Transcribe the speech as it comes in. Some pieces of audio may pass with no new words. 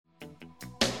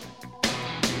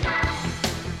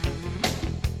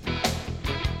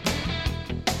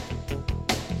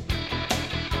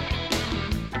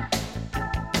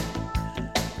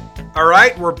All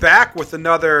right, we're back with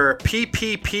another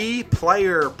PPP,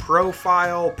 player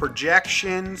profile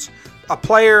projections, a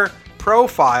player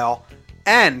profile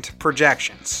and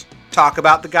projections. Talk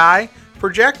about the guy,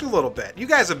 project a little bit. You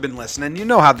guys have been listening. You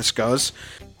know how this goes.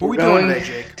 Who are we doing today,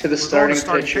 Jake? To the starting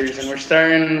pitchers, and we're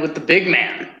starting with the big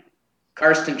man,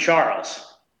 Karsten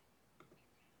Charles.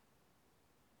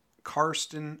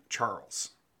 Karsten Charles.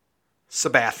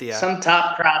 Sabathia. Some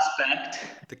top prospect.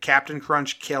 The Captain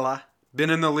Crunch killer. Been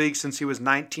in the league since he was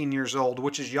 19 years old,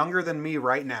 which is younger than me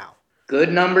right now. Good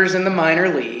numbers in the minor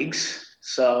leagues,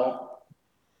 so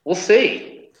we'll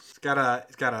see. He's got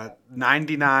a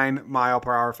 99 mile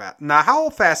per hour fast. Now, how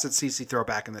fast did CC throw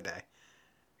back in the day?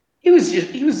 He was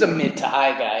a mid to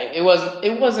high guy. It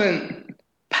wasn't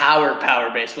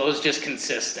power baseball. It was just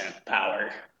consistent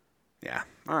power. Yeah.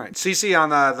 All right. CC on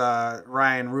the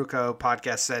Ryan Rucco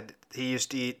podcast said he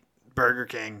used to eat Burger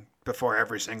King before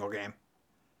every single game.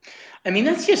 I mean,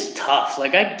 that's just tough.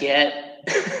 Like, I get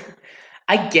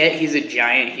he's a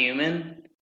giant human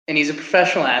and he's a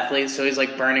professional athlete, so he's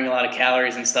like burning a lot of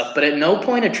calories and stuff. But at no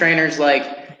point a trainer's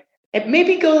like,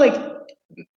 maybe go like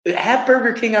have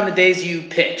Burger King on the days you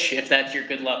pitch, if that's your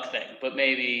good luck thing. But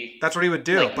maybe that's what he would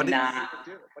do. Like, but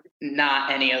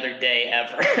not any other day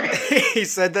ever. He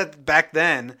said that back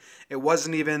then it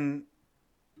wasn't even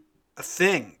a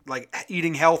thing, like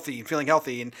eating healthy and feeling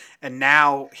healthy, and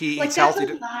now he eats healthy.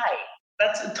 That's a lie.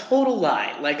 That's a total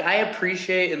lie. Like, I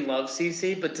appreciate and love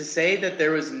CC, but to say that there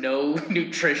was no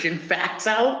nutrition facts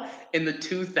out in the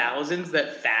 2000s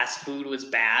that fast food was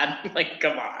bad, like,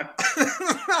 come on.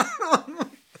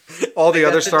 all the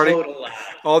other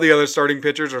starting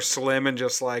pitchers are slim and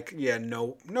just like, yeah,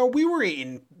 no, we were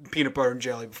eating peanut butter and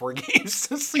jelly before games.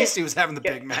 CC was having the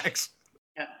Big Macs.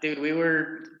 Yeah, dude, we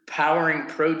were powering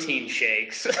protein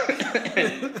shakes.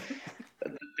 And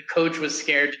the coach was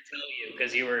scared to tell you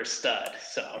because you were a stud.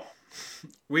 So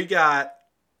we got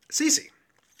CC.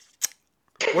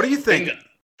 What do you think?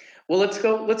 Well, let's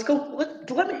go.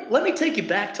 Let me take you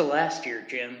back to last year,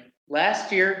 Jim.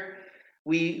 Last year,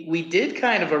 we did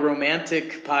kind of a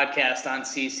romantic podcast on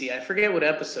CC. I forget what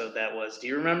episode that was. Do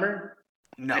you remember?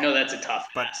 No. I know that's a tough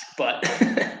ask, but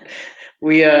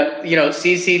we,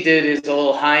 CC did his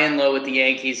whole high and low with the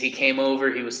Yankees. He came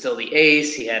over. He was still the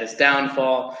ace. He had his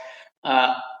downfall.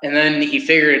 And then he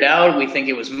figured it out. We think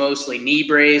it was mostly knee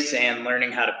brace and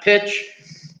learning how to pitch.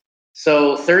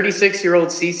 So 36-year-old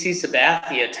CC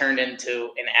Sabathia turned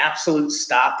into an absolute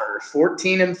stopper.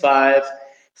 14-5,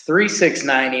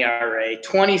 3.69 ERA,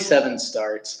 27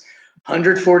 starts,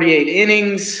 148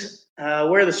 innings.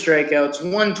 Where are the strikeouts?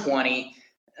 120.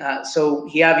 So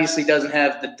he obviously doesn't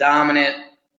have the dominant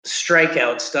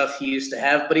strikeout stuff he used to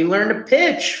have, but he learned to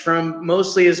pitch from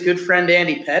mostly his good friend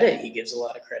Andy Pettitte. He gives a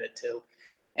lot of credit to.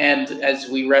 And as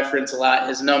we reference a lot,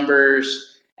 his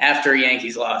numbers after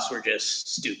Yankees loss were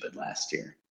just stupid last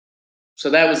year. So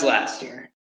that was last year.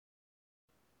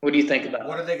 What do you think about it?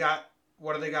 What do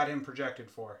they got him projected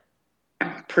for?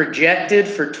 Projected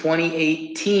for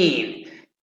 2018.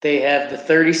 They have the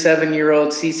 37-year-old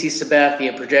CC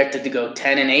Sabathia projected to go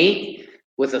 10-8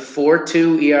 with a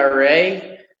 4.2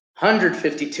 ERA,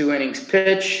 152 innings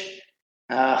pitched,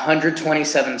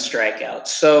 127 strikeouts.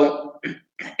 So,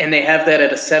 and they have that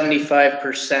at a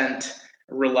 75%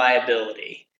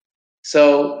 reliability.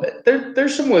 So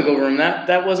there's some wiggle room.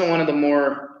 That wasn't one of the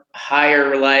more higher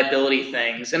reliability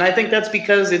things, and I think that's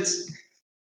because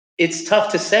it's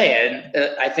tough to say.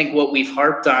 And I think what we've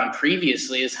harped on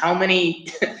previously is how many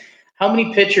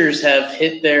pitchers have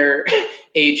hit their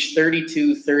age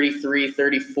 32, 33,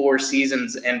 34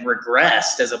 seasons and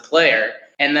regressed as a player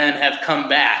and then have come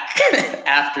back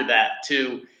after that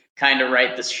to kind of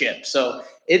right the ship. So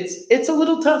it's a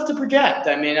little tough to project.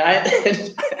 I mean,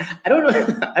 I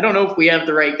don't know if we have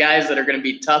the right guys that are going to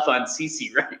be tough on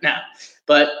CC right now,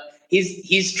 but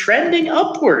he's trending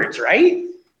upwards, right?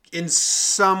 In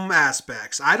some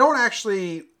aspects. I don't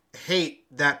actually hate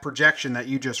that projection that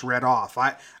you just read off.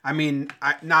 I mean,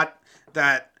 not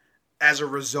that as a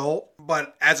result,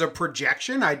 but as a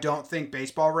projection, I don't think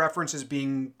Baseball Reference is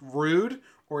being rude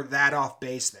or that off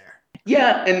base there.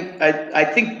 Yeah, and I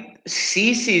think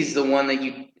CC's the one that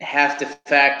you have to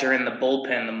factor in the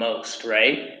bullpen the most,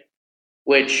 right?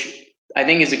 Which I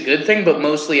think is a good thing, but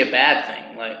mostly a bad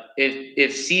thing. Like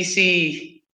if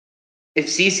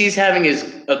CC's having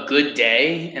a good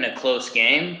day in a close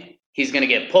game, he's going to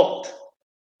get pulled,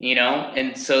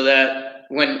 And so that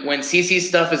when CC's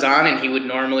stuff is on and he would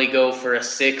normally go for a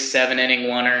 6-7 inning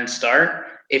 1 earned start,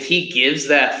 if he gives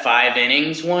that 5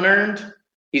 innings 1 earned,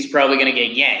 he's probably going to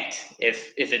get yanked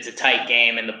if it's a tight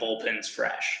game and the bullpen's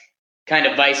fresh. Kind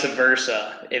of vice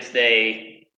versa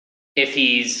if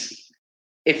he's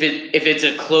if it's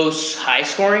a close, high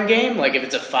scoring game, like if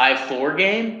it's a 5-4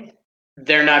 game,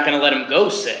 they're not going to let him go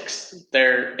six.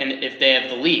 And if they have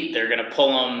the lead, they're going to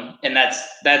pull him, and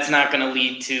that's not going to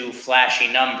lead to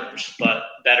flashy numbers, but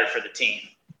better for the team.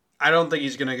 I don't think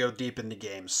he's going to go deep into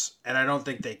games, and I don't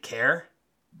think they care.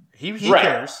 He Right.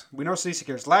 cares. We know CeCe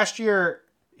cares. Last year,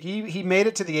 he made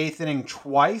it to the 8th inning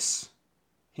twice.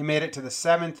 He made it to the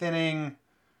 7th inning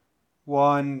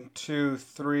 1, 2,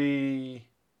 3,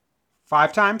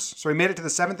 5 times. So he made it to the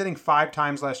 7th inning 5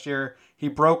 times last year. He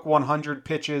broke 100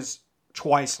 pitches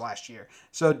twice last year.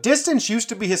 So distance used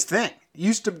to be his thing. He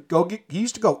used to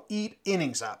go eat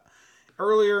innings up.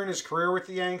 Earlier in his career with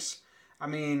the Yanks, I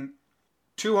mean,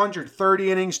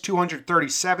 230 innings,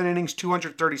 237 innings,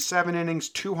 237 innings,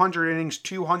 200 innings,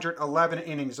 211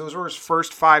 innings. Those were his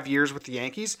first 5 years with the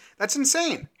Yankees. That's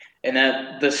insane. And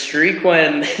that the streak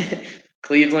when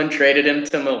Cleveland traded him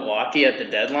to Milwaukee at the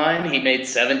deadline, he made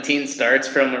 17 starts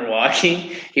from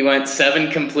Milwaukee. He went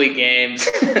 7 complete games.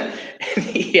 And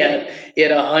he had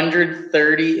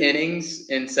 130 innings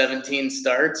in 17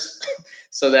 starts.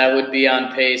 So that would be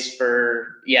on pace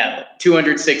for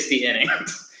 260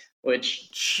 innings.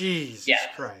 Which Jesus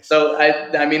Christ. So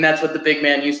I mean that's what the big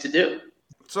man used to do.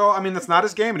 So I mean that's not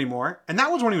his game anymore. And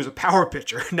that was when he was a power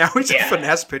pitcher. Now he's a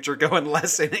finesse pitcher going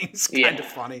less innings. Kind of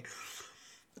funny.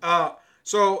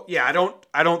 So yeah, I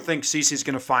don't think CeCe's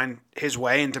going to find his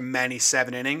way into many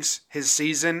 7 innings. His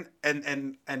season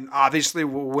and obviously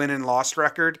win and loss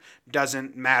record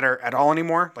doesn't matter at all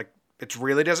anymore. Like it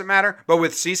really doesn't matter. But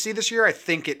with CeCe this year, I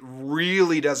think it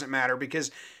really doesn't matter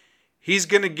because he's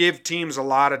going to give teams a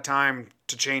lot of time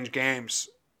to change games.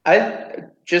 I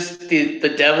just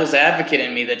the devil's advocate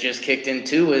in me that just kicked in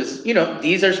too is,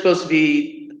 these are supposed to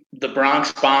be the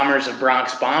Bronx Bombers of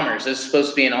Bronx Bombers. This is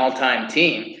supposed to be an all-time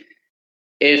team.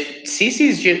 If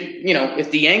CeCe's just,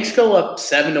 if the Yanks go up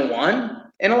 7-1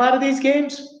 in a lot of these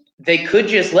games, they could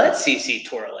just let CeCe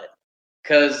twirl it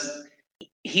because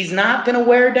he's not going to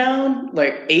wear down.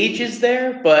 Like age is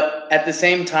there, but at the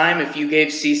same time, if you gave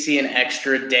CeCe an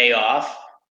extra day off,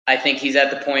 I think he's at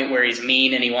the point where he's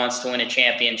mean and he wants to win a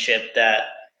championship that,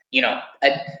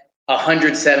 at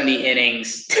 170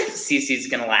 innings, CeCe's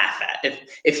going to laugh at.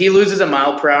 If he loses a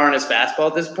mile per hour in his fastball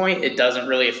at this point, it doesn't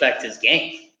really affect his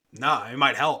game. No, it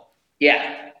might help.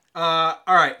 Yeah. All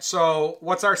right. So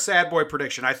what's our sad boy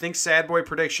prediction? I think sad boy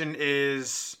prediction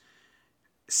is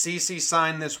CeCe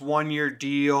signed this 1-year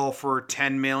deal for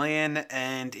 $10 million,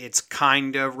 and it's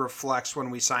kind of reflects when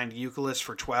we signed Youkilis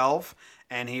for 12,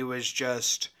 and he was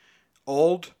just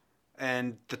old,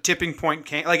 and the tipping point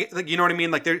came. Like you know what I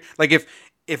mean? Like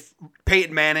if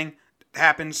Peyton Manning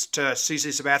happens to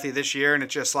CeCe Sabathia this year, and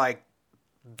it's just like,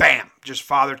 bam, just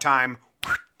father time.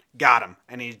 Got him,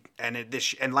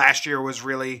 and last year was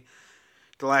really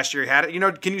the last year he had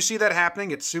it. Can you see that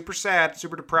happening? It's super sad,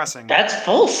 super depressing. That's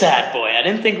full sad boy. I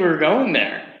didn't think we were going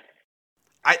there.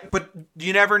 But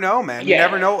you never know, man. You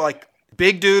never know. Like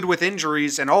big dude with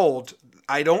injuries and old.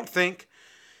 I don't think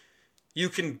you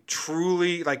can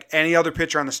truly like any other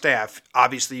pitcher on the staff.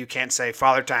 Obviously, you can't say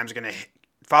Father Time's gonna hit.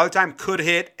 Father Time could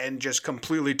hit and just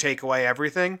completely take away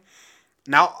everything.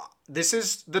 Now. This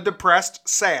is the depressed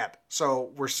sad.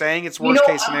 So we're saying it's worst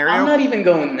case scenario. I'm not even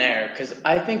going there because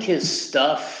I think his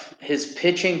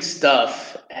pitching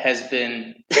stuff has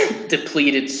been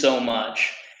depleted so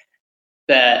much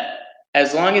that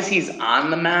as long as he's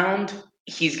on the mound,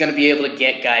 he's going to be able to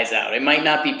get guys out. It might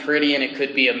not be pretty and it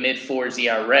could be a mid-4s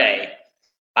ERA.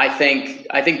 I think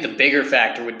the bigger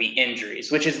factor would be injuries,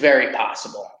 which is very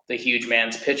possible. The huge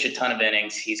man's pitched a ton of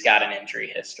innings. He's got an injury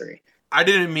history. I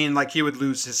didn't mean like he would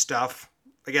lose his stuff.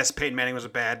 I guess Peyton Manning was a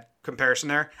bad comparison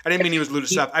there. I didn't mean he would lose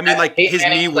his stuff. I mean like his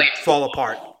knee would fall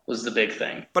apart. Was the big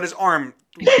thing. But his arm.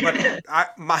 But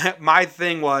my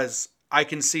thing was I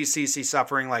can see CeCe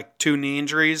suffering like 2 knee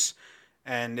injuries,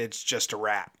 and it's just a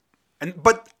wrap.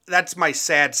 But that's my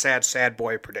sad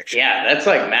boy prediction. Yeah, that's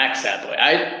like max sad boy.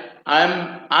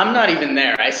 I'm not even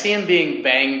there. I see him being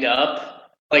banged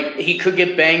up. Like he could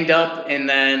get banged up, and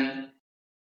then.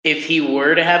 If he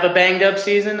were to have a banged up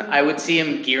season, I would see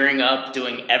him gearing up,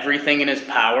 doing everything in his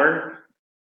power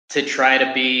to try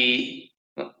to be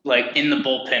like in the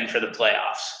bullpen for the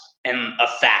playoffs and a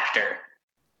factor.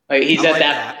 Like he's at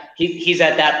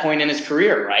that point in his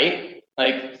career, right?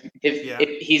 Like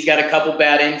if he's got a couple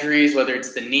bad injuries, whether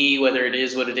it's the knee, whether it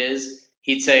is what it is,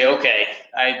 he'd say, okay,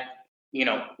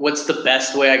 what's the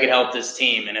best way I could help this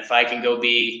team? And if I can go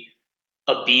be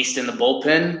a beast in the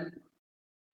bullpen,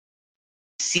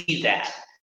 see that.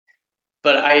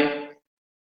 But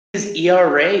his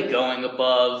ERA going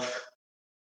above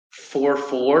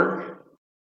 4.4.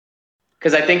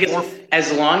 Because I think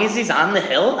as long as he's on the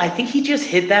hill, I think he just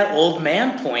hit that old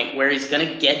man point where he's going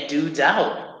to get dudes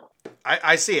out.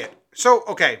 I see it. So,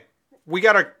 okay,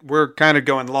 we're kind of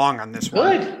going long on this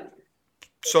one. Good.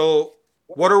 So,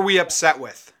 what are we upset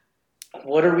with?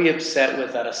 What are we upset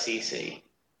with out of CC?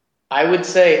 I would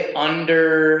say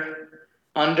under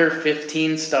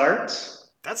 15 starts.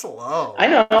 That's low. I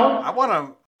know. I want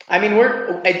to. I mean,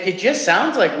 it just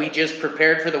sounds like we just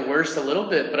prepared for the worst a little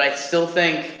bit, but I still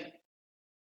think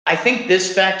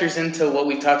this factors into what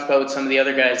we talked about with some of the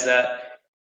other guys, that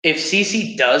if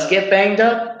CC does get banged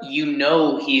up,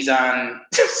 he's on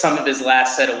some of his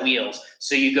last set of wheels.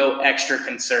 So you go extra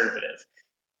conservative.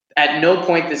 At no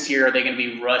point this year are they going to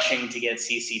be rushing to get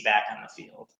CC back on the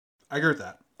field. I agree with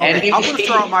that. Okay, and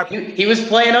he was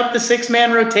playing up the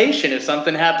 6-man rotation if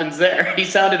something happens there. He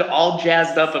sounded all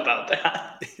jazzed up about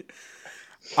that.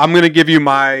 I'm going to give you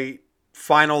my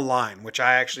final line, which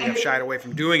I actually have shied away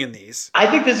from doing in these. I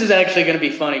think this is actually going to be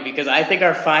funny because I think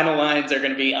our final lines are going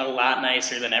to be a lot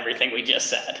nicer than everything we just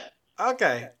said.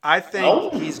 Okay. I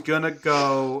think he's going to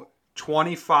go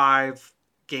 25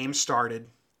 games started,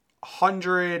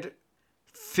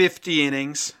 150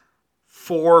 innings,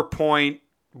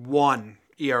 4.1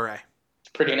 ERA.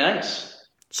 Pretty nice.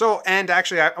 So, and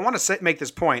actually, I want to make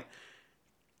this point.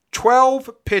 12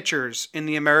 pitchers in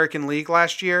the American League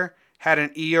last year had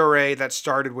an ERA that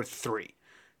started with 3.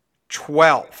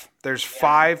 12. There's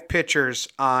 5 pitchers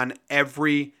on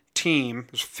every team.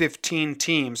 There's 15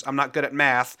 teams. I'm not good at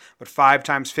math, but 5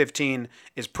 times 15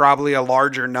 is probably a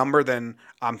larger number than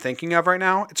I'm thinking of right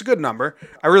now. It's a good number.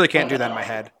 I really can't do that in my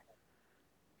head.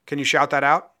 Can you shout that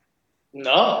out?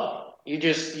 No. You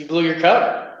blew your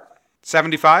cover.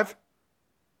 75?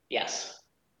 Yes.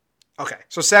 Okay,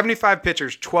 so 75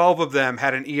 pitchers, 12 of them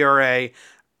had an ERA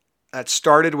that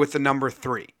started with the number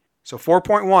 3. So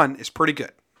 4.1 is pretty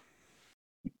good.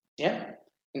 Yeah,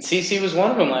 and CC was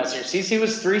one of them last year. CC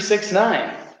was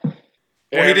 3.69.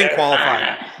 Well, he didn't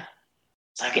qualify.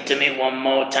 Suck it to me one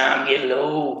more time, get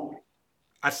low.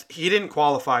 He didn't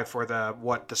qualify for the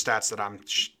stats that I'm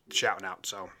shouting out,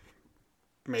 so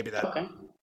maybe that. Okay.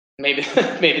 Maybe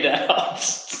that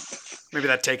helps. Maybe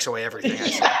that takes away everything.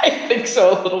 I think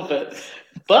so a little bit,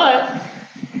 but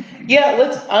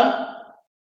yeah,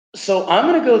 so I'm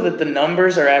going to go that the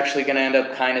numbers are actually going to end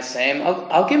up kind of same.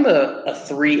 I'll give him a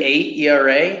 3.8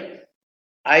 ERA.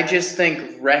 I just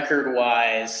think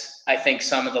record-wise, I think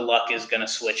some of the luck is going to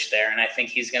switch there, and I think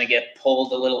he's going to get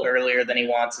pulled a little earlier than he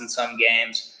wants in some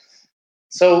games.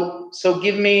 So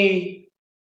give me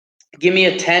a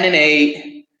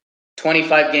 10-8,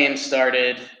 25 games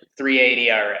started, 3.8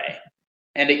 ERA.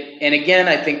 And again,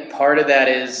 I think part of that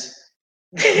is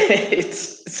it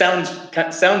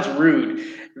sounds rude.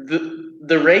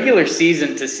 The regular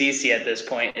season to CC at this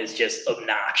point is just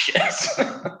obnoxious.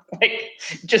 Like,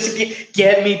 just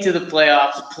get me to the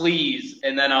playoffs, please,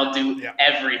 and then I'll do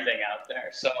everything out there.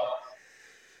 So,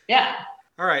 yeah.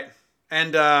 All right.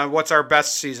 And what's our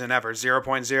best season ever?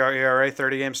 0.0 ERA,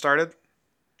 30 games started?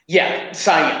 Yeah,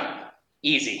 Cy Young.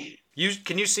 Easy.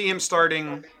 Can you see him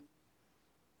starting?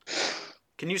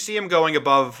 Can you see him going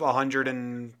above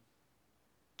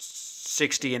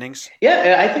 160 innings?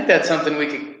 Yeah, I think that's something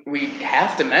we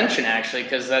have to mention, actually,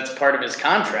 because that's part of his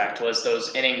contract was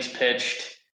those innings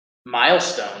pitched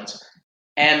milestones.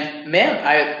 And man,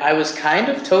 I was kind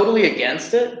of totally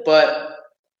against it, but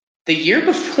the year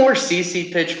before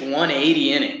CC pitched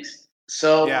 180 innings.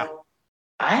 So yeah.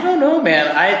 I don't know,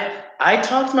 man. I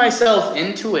talked myself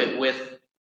into it with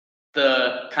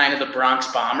the kind of the Bronx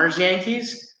Bombers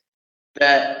Yankees.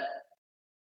 That,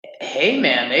 hey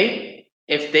man,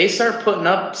 if they start putting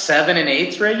up 7 and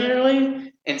 8s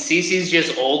regularly, and CC's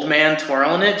just old man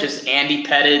twirling it, just Andy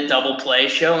Pettitte double play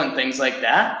show and things like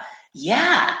that,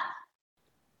 yeah.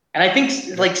 And I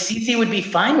think like CC would be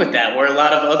fine with that, where a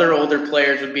lot of other older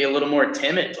players would be a little more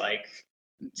timid. Like,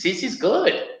 CC's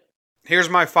good. Here's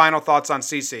my final thoughts on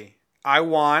CC. I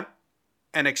want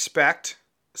and expect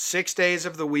 6 days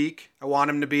of the week. I want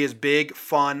him to be his big,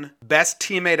 fun, best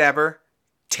teammate ever.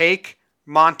 Take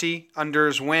Monty under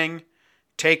his wing.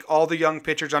 Take all the young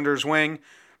pitchers under his wing.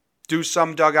 Do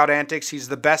some dugout antics. He's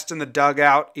the best in the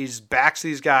dugout. He backs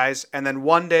these guys. And then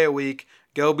one day a week,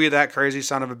 go be that crazy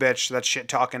son of a bitch that's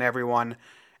shit-talking everyone.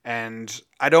 And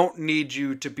I don't need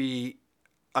you to be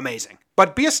amazing.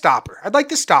 But be a stopper. I'd like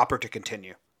the stopper to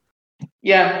continue.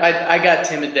 Yeah, I got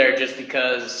timid there just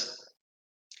because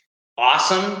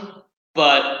awesome,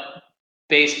 but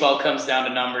baseball comes down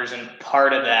to numbers, and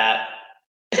part of that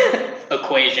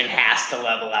equation has to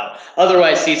level out.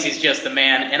 Otherwise, CC's just the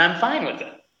man, and I'm fine with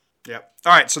it. Yep.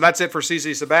 All right, so that's it for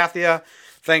CC Sabathia.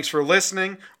 Thanks for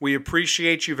listening. We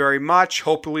appreciate you very much.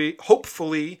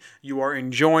 Hopefully you are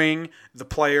enjoying the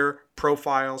player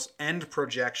profiles and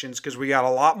projections because we got a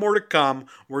lot more to come.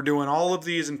 We're doing all of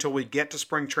these until we get to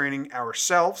spring training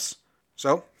ourselves.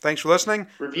 So, thanks for listening.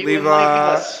 Review and like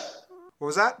us. What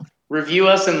was that? Review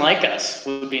us and like us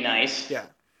would be nice. Yeah.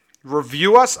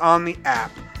 Review us on the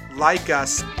app. Like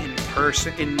us in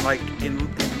person,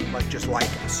 just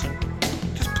like us.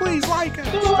 Just please like us.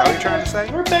 Is that what you're trying to say?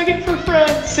 We're begging for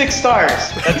friends. 6 stars.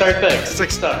 That's our thing.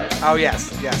 6 stars. Oh,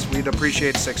 yes. We'd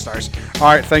appreciate 6 stars. All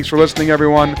right. Thanks for listening,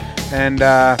 everyone. And